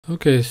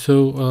Okay,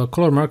 so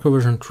Color Marker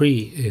version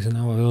 3 is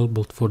now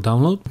available for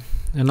download,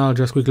 and I'll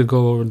just quickly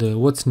go over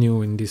what's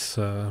new in this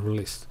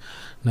release.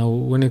 Now,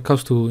 when it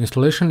comes to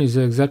installation, it's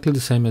exactly the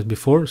same as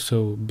before,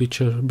 so be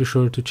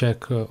sure to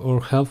check our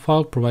help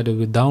file provided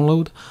with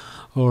download,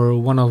 or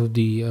one of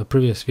the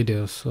previous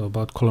videos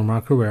about Color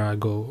Marker where I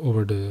go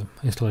over the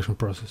installation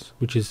process,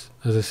 which is,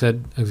 as I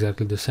said,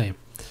 exactly the same.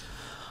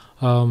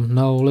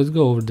 Now let's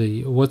go over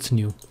what's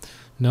new.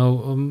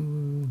 Now,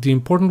 the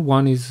important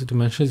one is to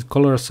mention is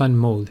color assign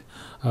mode,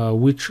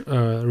 which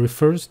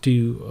refers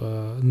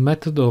to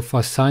method of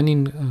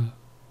assigning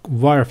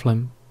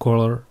wireframe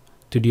color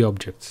to the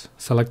objects,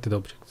 selected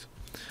objects.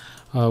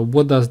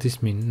 What does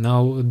this mean?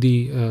 Now,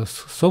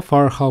 so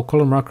far how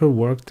Color Marker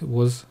worked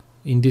was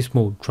in this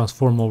mode,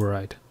 transform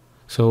override.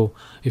 So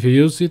if you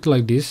use it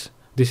like this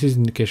is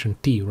indication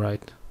T,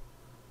 right?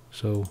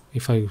 So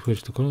if I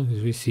switch to color,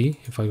 we see.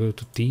 If I go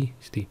to T,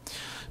 it's T.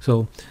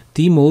 So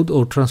T mode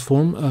or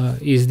transform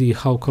is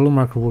how Color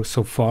Marker works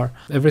so far.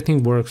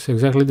 Everything works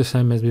exactly the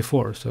same as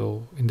before.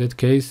 So in that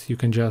case, you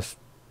can just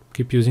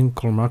keep using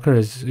Color Marker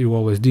as you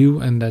always do,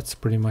 and that's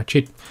pretty much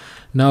it.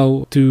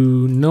 Now,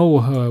 to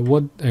know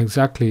what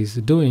exactly is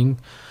doing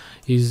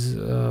is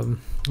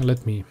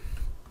let me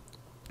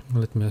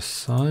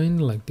assign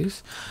like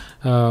this.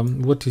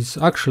 What is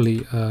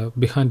actually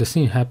behind the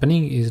scene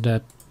happening is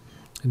that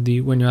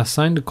when you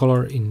assign the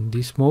color in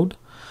this mode,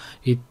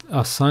 it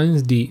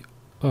assigns the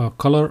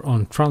color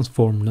on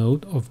transform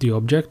node of the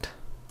object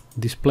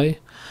display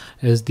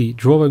as the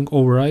drawing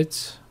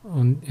overrides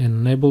and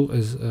enable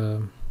as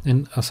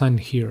and assign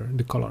here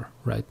the color,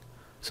 right?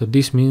 So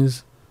this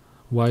means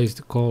why is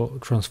the call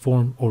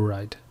transform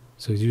override.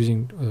 So it's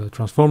using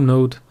transform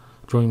node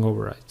drawing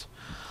overrides.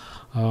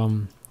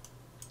 The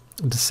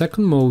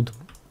second mode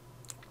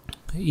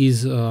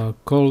is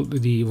called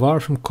the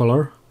wireframe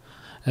color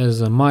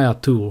as a Maya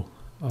tool,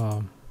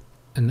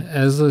 and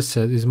as I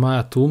said, is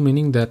Maya tool,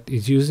 meaning that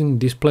it's using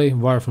display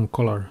wireframe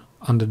color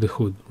under the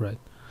hood, right?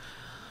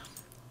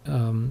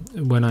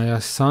 When I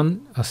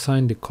assign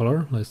the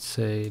color, let's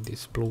say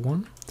this blue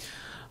one,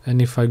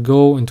 and if I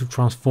go into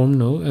transform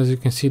node, as you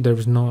can see, there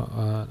is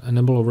no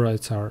enable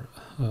overrides are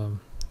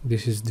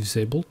this is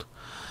disabled,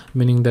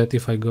 meaning that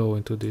if I go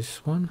into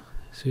this one,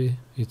 see,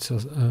 it's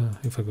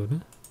if I go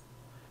there,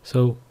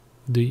 so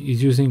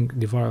it's using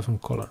the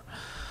wireframe color.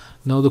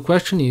 Now the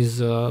question is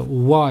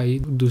why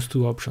those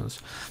two options?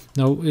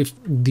 Now, if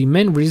the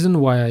main reason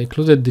why I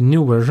included the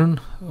new version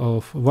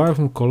of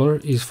wireframe color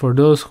is for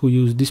those who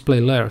use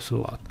display layers a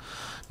lot.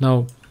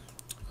 Now,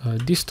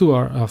 these two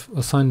are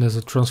assigned as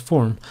a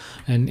transform,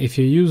 and if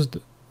you used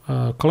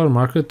Color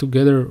Marker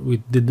together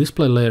with the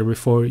display layer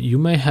before, you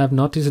may have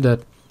noticed that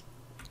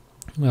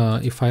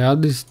if I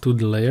add this to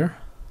the layer,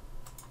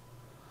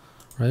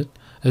 right,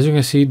 as you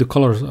can see, the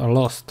colors are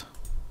lost,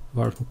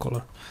 wireframe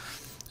color.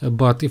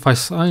 But if I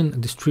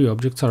assign these three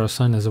objects are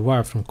assigned as a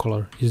wireframe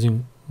color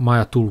using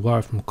Maya tool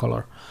wireframe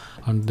color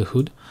under the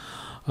hood,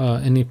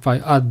 and if I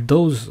add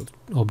those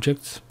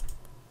objects,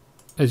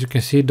 as you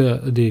can see,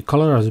 the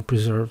color is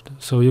preserved,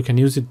 so you can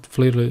use it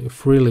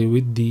freely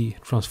with the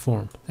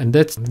transform, and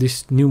that's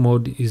this new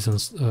mode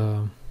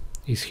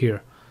is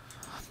here.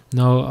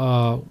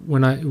 Now,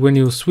 when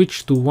you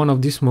switch to one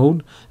of this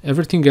mode,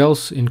 everything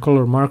else in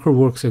Color Marker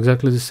works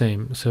exactly the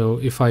same.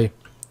 So if I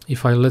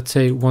let's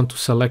say want to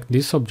select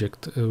this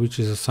object which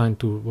is assigned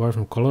to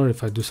wireframe color,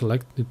 if I do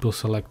select, it will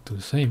select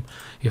the same.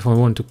 If I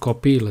want to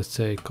copy, let's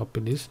say copy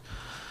this,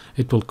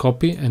 it will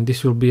copy, and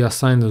this will be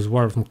assigned as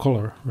wireframe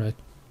color, right?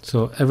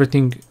 So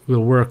everything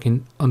will work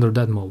under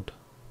that mode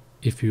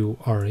if you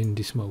are in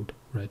this mode,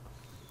 right?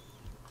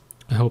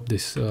 I hope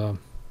this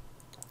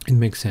it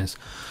makes sense.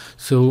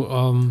 So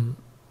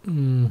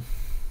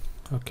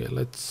okay,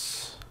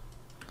 let's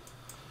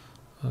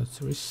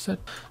reset.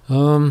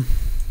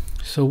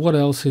 So what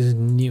else is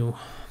new?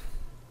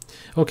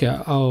 Okay,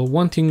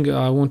 one thing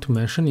I want to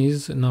mention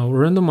is now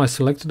randomize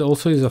selected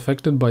also is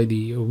affected by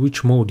the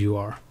which mode you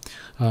are,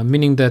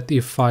 meaning that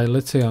if I,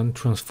 let's say, on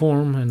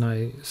transform and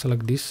I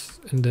select this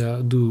and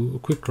do a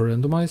quick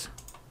randomize,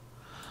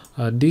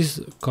 these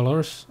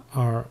colors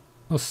are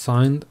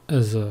assigned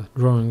as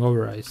drawing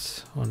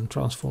overrides on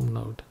transform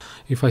node.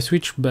 If I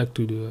switch back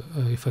to the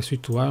if I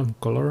switch to wireframe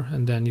color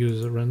and then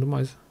use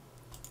randomize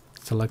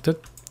selected,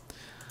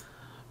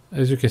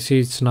 as you can see,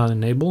 it's not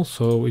enabled,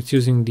 so it's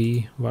using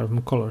the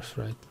wireframe colors,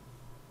 right?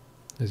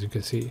 As you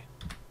can see,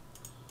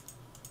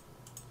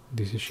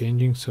 this is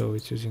changing, so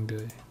it's using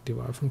the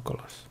wireframe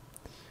colors.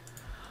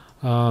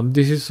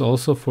 This is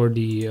also for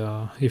the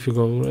if you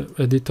go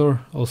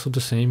editor, also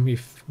the same.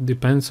 If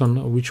depends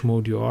on which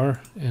mode you are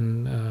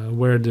and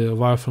where the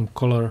wireframe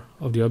color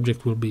of the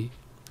object will be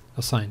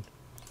assigned,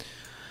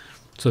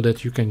 so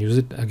that you can use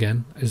it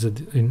again as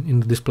in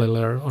the display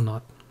layer or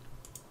not.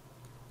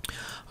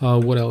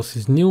 What else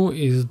is new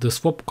is the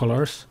swap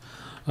colors,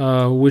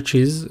 which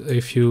is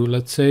if you,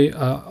 let's say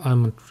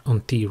I'm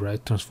on T,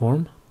 right,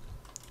 transform,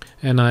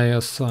 and I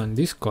assign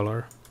this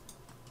color,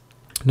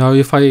 Now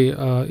if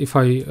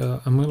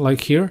I'm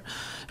like here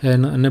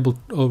and enable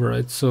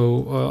override,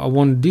 so I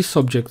want these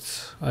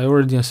objects I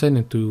already assigned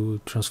it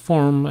to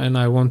transform, and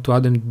I want to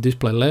add them to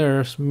display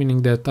layers,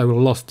 meaning that I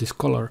will lost this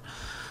color.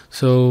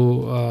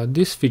 So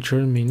this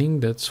feature, meaning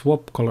that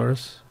swap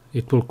colors,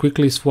 it will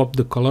quickly swap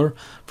the color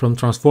from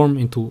transform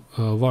into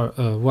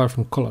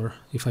wireframe color.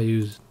 If I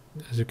use,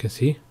 as you can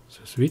see, so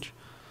switch,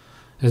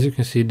 as you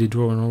can see, the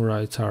draw and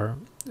overrides are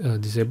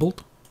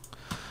disabled,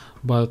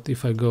 but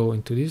if I go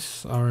into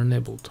this, are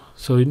enabled.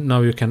 So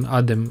now you can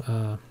add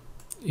them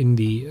in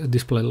the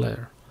display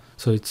layer.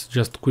 So it's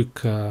just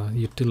quick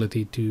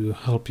utility to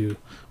help you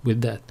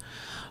with that.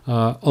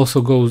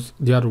 Also goes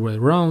the other way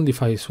around.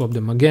 If I swap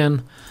them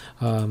again,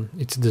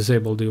 it's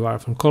disabled the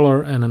wireframe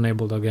color and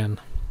enabled again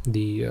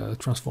the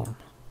transform.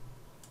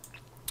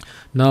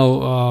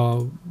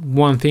 Now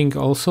one thing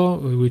also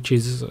which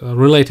is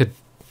related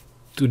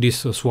to this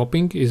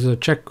swapping is a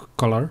check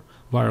color,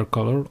 wire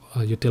color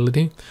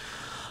utility.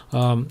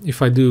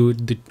 If I do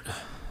the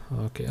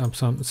okay, I'm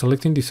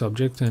selecting this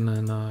object and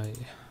then I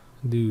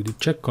do the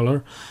check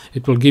color,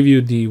 it will give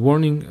you the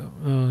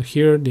warning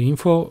here, the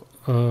info,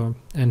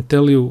 and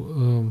tell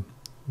you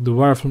the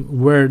wireframe,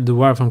 where the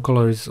wireframe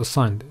color is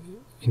assigned.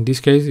 In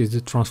this case, it's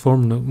the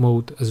transform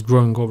mode as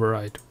drawing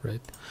override, right?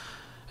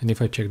 And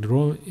if I check the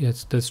draw,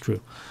 yes, that's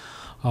true.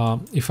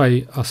 If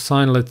I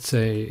assign, let's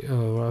say,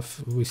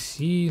 if we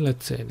see,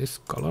 let's say this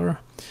color,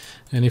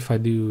 and if I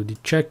do the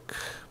check,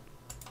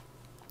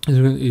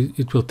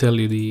 it will tell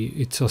you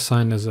it's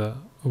assigned as a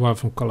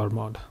wireframe color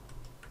mode.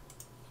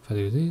 If I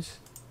do this,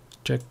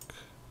 check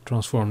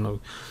transform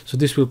node. So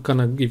this will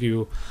kind of give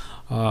you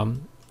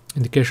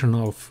indication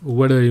of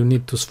whether you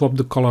need to swap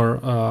the color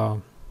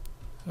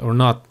or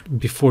not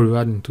before you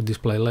add into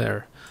display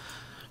layer.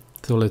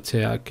 So let's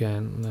say I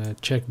can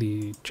check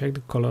the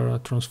color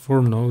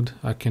transform node.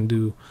 I can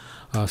do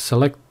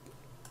select.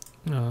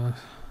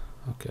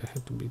 Okay, I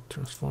have to be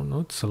transform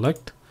node.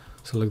 Select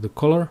the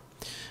color,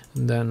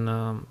 and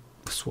then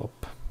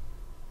swap,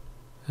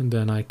 and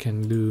then I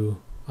can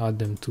do add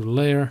them to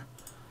layer.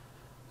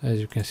 As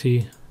you can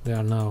see, they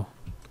are now.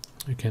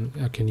 I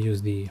can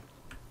use the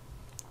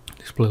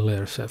display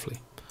layer safely.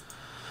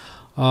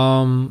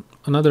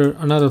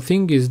 Another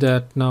thing is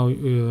that now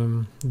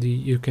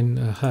you can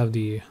have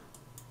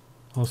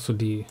also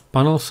the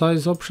panel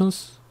size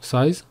options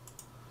size,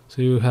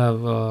 so you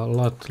have a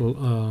lot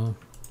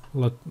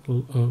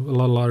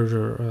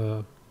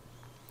larger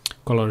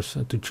colors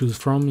to choose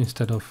from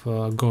instead of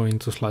going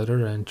to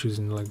slider and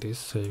choosing like this.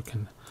 So you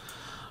can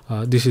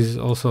this is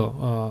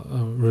also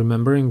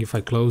remembering, if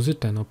I close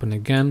it and open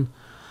again,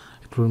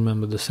 it will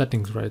remember the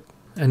settings, right?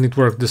 And it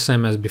worked the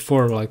same as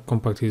before, like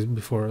compact is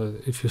before.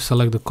 If you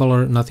select the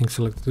color, nothing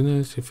selected in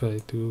this. If I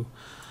do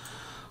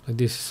like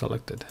this,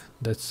 selected.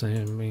 That's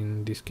same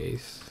in this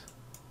case.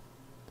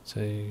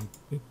 Say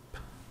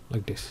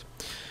like this.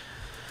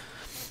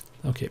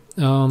 Okay.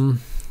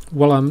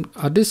 While I'm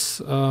at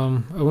this,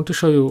 I want to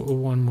show you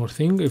one more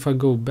thing. If I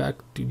go back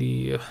to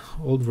the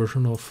old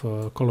version of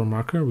color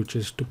marker, which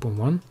is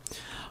 2.1,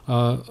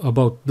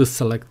 about the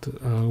select,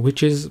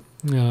 which is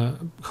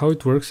how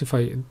it works. If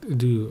I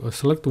do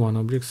select one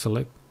object,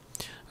 select,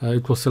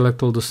 it will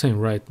select all the same,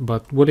 right?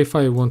 But what if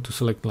I want to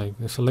select, like,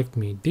 select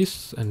me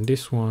this and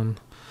this one,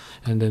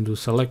 and then do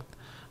select?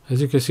 As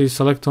you can see,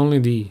 select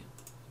only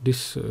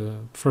this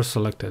first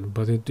selected,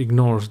 but it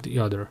ignores the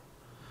other.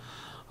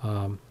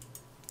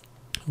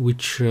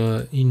 Which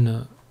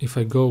if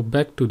I go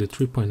back to the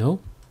 3.0,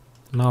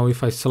 now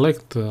if I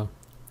select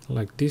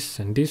like this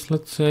and this,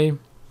 let's say,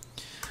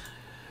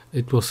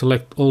 it will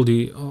select all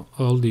the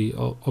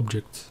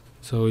objects.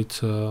 So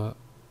it's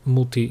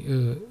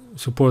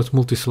supports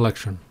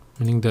multi-selection,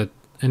 meaning that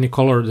any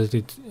color that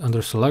it's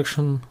under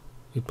selection,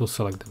 it will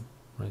select them,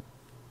 right?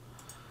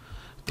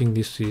 I think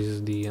this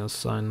is the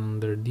assign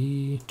under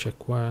the check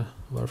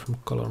wireframe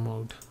color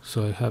mode.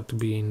 So I have to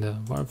be in the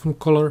wireframe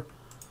color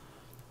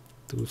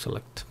to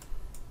select.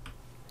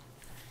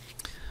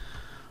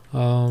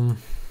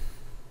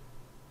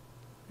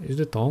 Is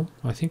that all?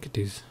 I think it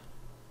is.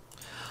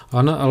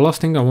 A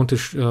last thing I want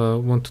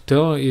to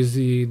tell is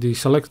the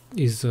select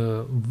is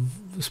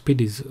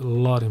speed is a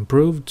lot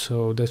improved,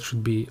 so that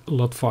should be a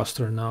lot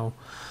faster now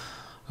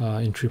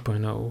in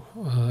 3.0,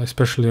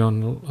 especially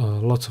on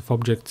lots of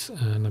objects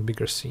and a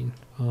bigger scene.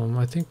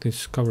 I think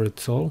this covered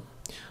it all.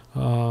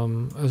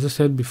 As I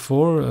said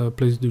before,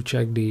 please do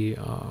check the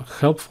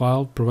help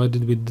file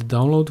provided with the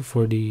download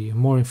for the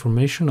more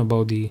information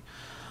about the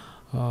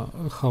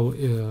how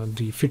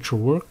the feature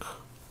work.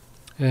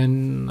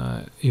 And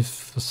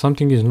if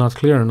something is not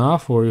clear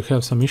enough or you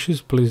have some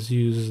issues, please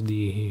use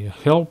the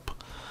help,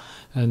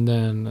 and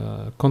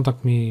then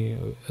contact me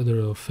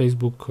either on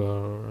Facebook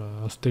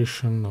or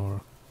station,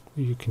 or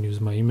you can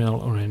use my email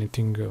or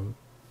anything,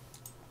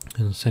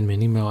 and send me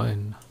an email,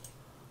 and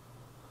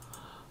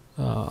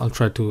I'll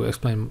try to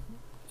explain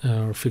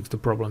or fix the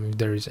problem if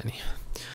there is any.